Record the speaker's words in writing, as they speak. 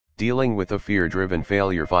Dealing with a fear-driven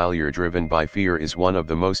failure. Failure driven by fear is one of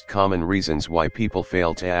the most common reasons why people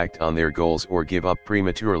fail to act on their goals or give up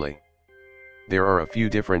prematurely. There are a few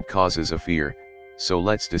different causes of fear, so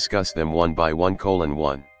let's discuss them one by one.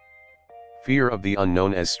 1. Fear of the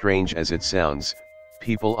unknown. As strange as it sounds,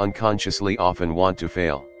 people unconsciously often want to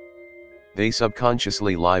fail. They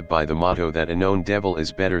subconsciously live by the motto that a known devil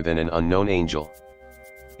is better than an unknown angel.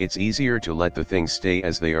 It's easier to let the things stay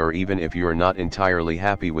as they are even if you're not entirely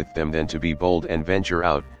happy with them than to be bold and venture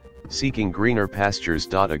out, seeking greener pastures.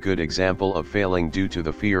 A good example of failing due to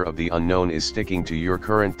the fear of the unknown is sticking to your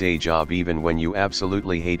current day job even when you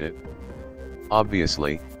absolutely hate it.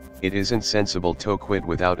 Obviously, it isn't sensible to quit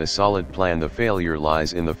without a solid plan. The failure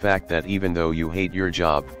lies in the fact that even though you hate your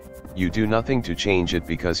job, you do nothing to change it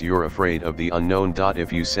because you're afraid of the unknown.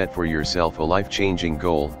 If you set for yourself a life-changing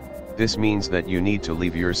goal, this means that you need to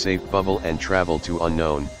leave your safe bubble and travel to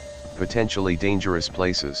unknown, potentially dangerous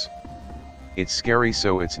places. It's scary,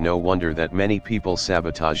 so it's no wonder that many people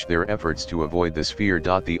sabotage their efforts to avoid this fear.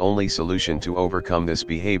 The only solution to overcome this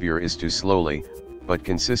behavior is to slowly, but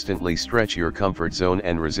consistently stretch your comfort zone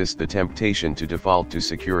and resist the temptation to default to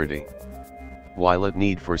security. While a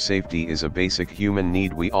need for safety is a basic human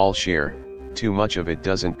need we all share, too much of it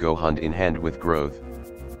doesn't go hand in hand with growth.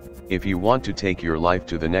 If you want to take your life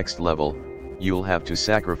to the next level, you'll have to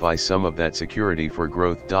sacrifice some of that security for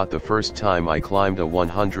growth. The first time I climbed a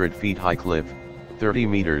 100 feet high cliff, 30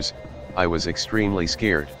 meters, I was extremely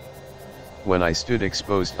scared. When I stood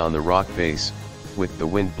exposed on the rock face, with the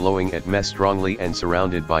wind blowing at me strongly and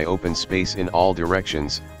surrounded by open space in all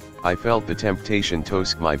directions, I felt the temptation to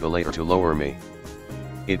ask my belay to lower me.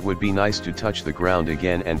 It would be nice to touch the ground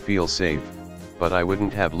again and feel safe, but I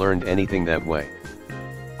wouldn't have learned anything that way.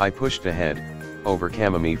 I pushed ahead,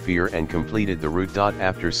 overcame my fear and completed the route.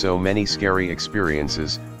 After so many scary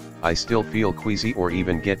experiences, I still feel queasy or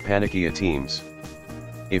even get panicky at times.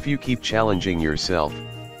 If you keep challenging yourself,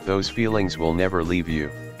 those feelings will never leave you.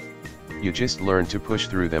 You just learn to push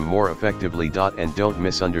through them more effectively. And don't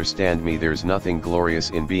misunderstand me, there's nothing glorious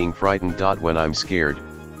in being frightened. When I'm scared,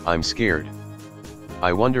 I'm scared.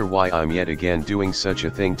 I wonder why I'm yet again doing such a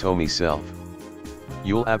thing to myself.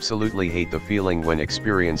 You'll absolutely hate the feeling when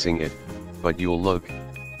experiencing it, but you'll look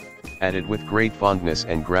at it with great fondness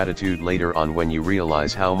and gratitude later on when you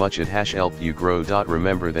realize how much it has helped you grow.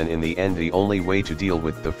 Remember that in the end the only way to deal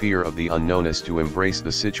with the fear of the unknown is to embrace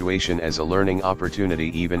the situation as a learning opportunity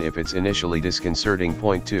even if it's initially disconcerting.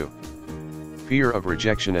 Point 2. Fear of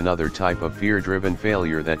rejection. Another type of fear-driven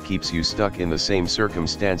failure that keeps you stuck in the same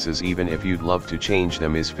circumstances even if you'd love to change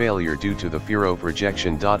them is failure due to the fear of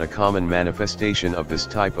rejection. A common manifestation of this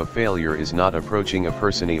type of failure is not approaching a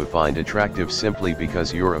person you find attractive simply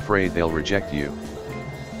because you're afraid they'll reject you.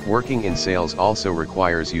 Working in sales also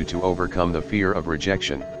requires you to overcome the fear of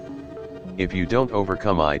rejection. If you don't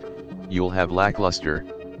overcome it, you'll have lackluster,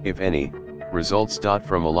 if any, results.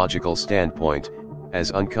 From a logical standpoint,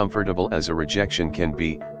 as uncomfortable as a rejection can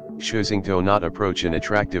be, choosing to not approach an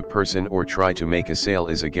attractive person or try to make a sale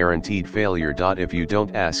is a guaranteed failure. If you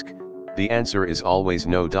don't ask, the answer is always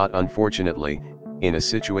no. Unfortunately, in a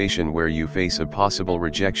situation where you face a possible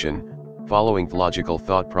rejection, following the logical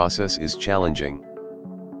thought process is challenging.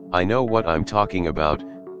 I know what I'm talking about.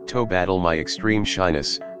 To battle my extreme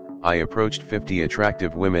shyness, I approached 50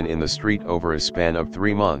 attractive women in the street over a span of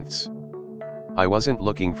 3 months. I wasn't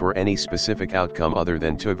looking for any specific outcome other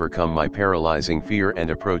than to overcome my paralyzing fear and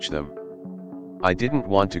approach them. I didn't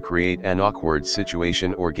want to create an awkward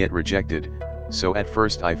situation or get rejected, so at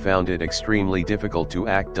first I found it extremely difficult to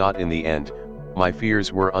act. In the end, my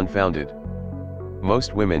fears were unfounded.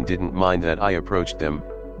 Most women didn't mind that I approached them.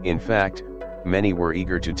 In fact, many were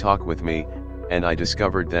eager to talk with me, and I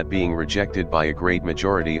discovered that being rejected by a great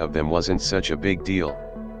majority of them wasn't such a big deal.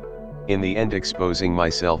 In the end, exposing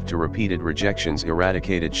myself to repeated rejections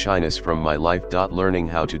eradicated shyness from my life. Learning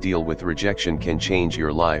how to deal with rejection can change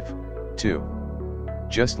your life, too.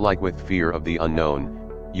 Just like with fear of the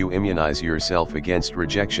unknown, you immunize yourself against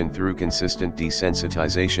rejection through consistent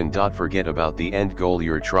desensitization. Forget about the end goal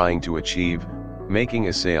you're trying to achieve, making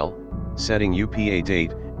a sale, setting up a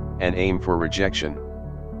date, and aim for rejection.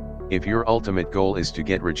 If your ultimate goal is to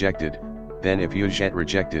get rejected, then if you get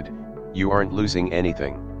rejected, you aren't losing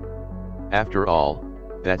anything. After all,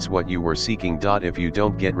 that's what you were seeking. If you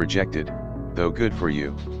don't get rejected, though, good for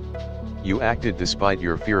you. You acted despite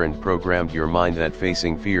your fear and programmed your mind that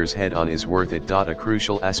facing fears head-on is worth it. A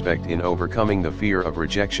crucial aspect in overcoming the fear of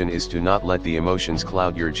rejection is to not let the emotions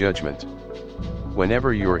cloud your judgment.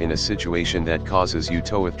 Whenever you're in a situation that causes you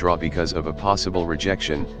to withdraw because of a possible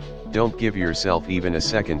rejection, don't give yourself even a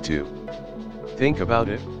second to think about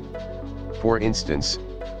it. For instance,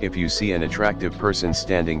 If you see an attractive person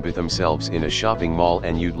standing by themselves in a shopping mall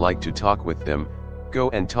and you'd like to talk with them, go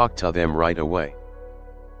and talk to them right away.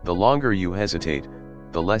 The longer you hesitate,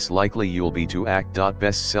 the less likely you'll be to act.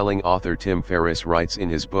 Best-selling author Tim Ferriss writes in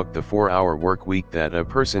his book The 4-Hour Workweek that a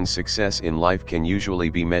person's success in life can usually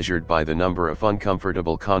be measured by the number of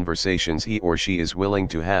uncomfortable conversations he or she is willing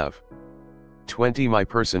to have. 20. My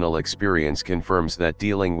personal experience confirms that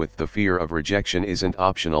dealing with the fear of rejection isn't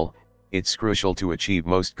optional, it's crucial to achieve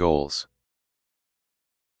most goals.